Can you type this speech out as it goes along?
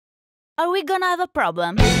Are we gonna have a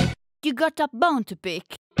problem? You got a bone to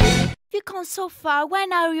pick. You come so far,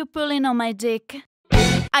 when are you pulling on my dick?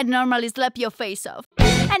 I'd normally slap your face off,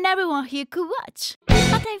 and everyone here could watch.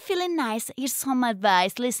 But I'm feeling nice, here's some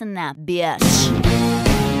advice, listen up, bitch.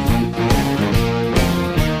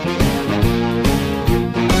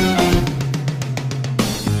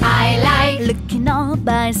 I like looking all,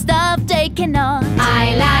 buying stuff, taking on.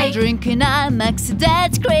 I like drinking IMAX,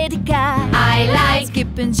 that's critical. I like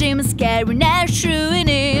skipping gym, scaring air, shooing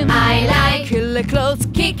him. I like killer clothes,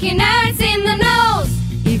 kicking ass in the nose.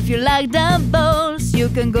 If you like the balls, you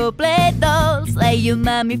can go play dolls. Let your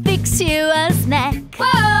mommy fix you a snack.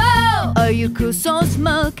 Whoa! Or you could some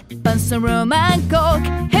smoke, bun some rum and coke.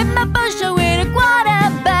 Hit my bushel with a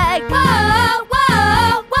quarterback. Whoa,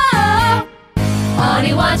 whoa, whoa.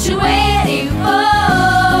 Honey, what you waiting for?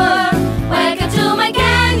 Welcome to my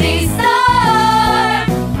candy store.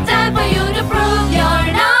 Time for you to prove you're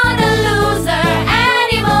not a loser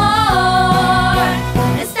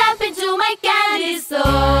anymore. Step into my candy store.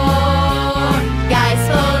 Guys,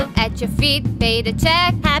 hold at your feet, pay the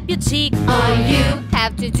check, tap your cheek. All you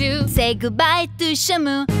have to do, say goodbye to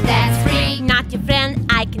Shamu. that's free. Not your friend,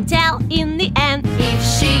 I can tell in the end. If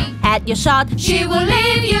she At your shot, she will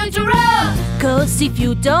leave you to rot. cause if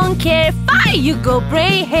you don't care, fire you go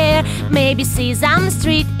gray hair. Maybe Sesame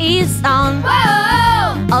Street is on.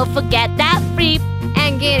 Whoa! Oh, forget that freak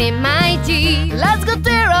And get in my G. Let's go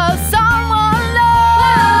tear up someone Whoa,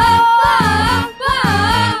 love. whoa,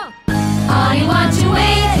 whoa. Honey, what you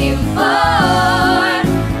waiting for?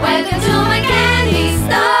 Welcome to my candy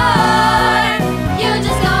store. You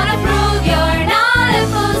just gotta prove you're not a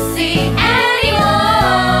pussy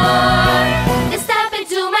anymore. Step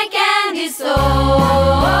into my candy store.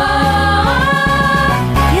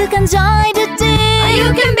 You can join the team. You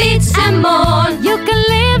can bitch and moan. You can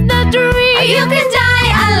live the dream. You can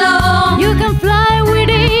die alone. You can fly with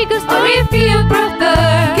eagles. Or if you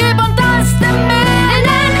prefer, keep on testing me. and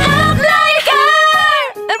then act like her.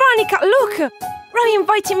 Veronica, look! Roy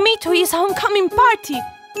invited me to his homecoming party.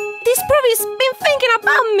 This Provy's been thinking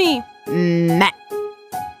about me. Meh.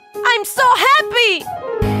 I'm so happy!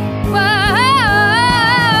 Whoa,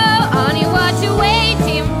 honey, what you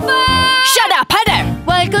waiting for? Shut up, Heather!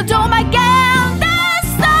 Welcome to my candy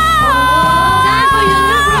store. Time for you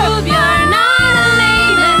to prove you're not a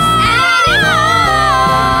lamest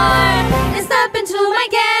anymore. And step into my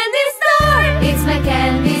candy store. It's my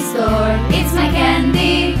candy store. It's my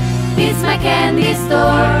candy. It's my candy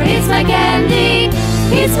store. It's my candy.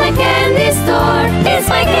 It's my candy store. It's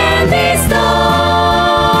my candy store.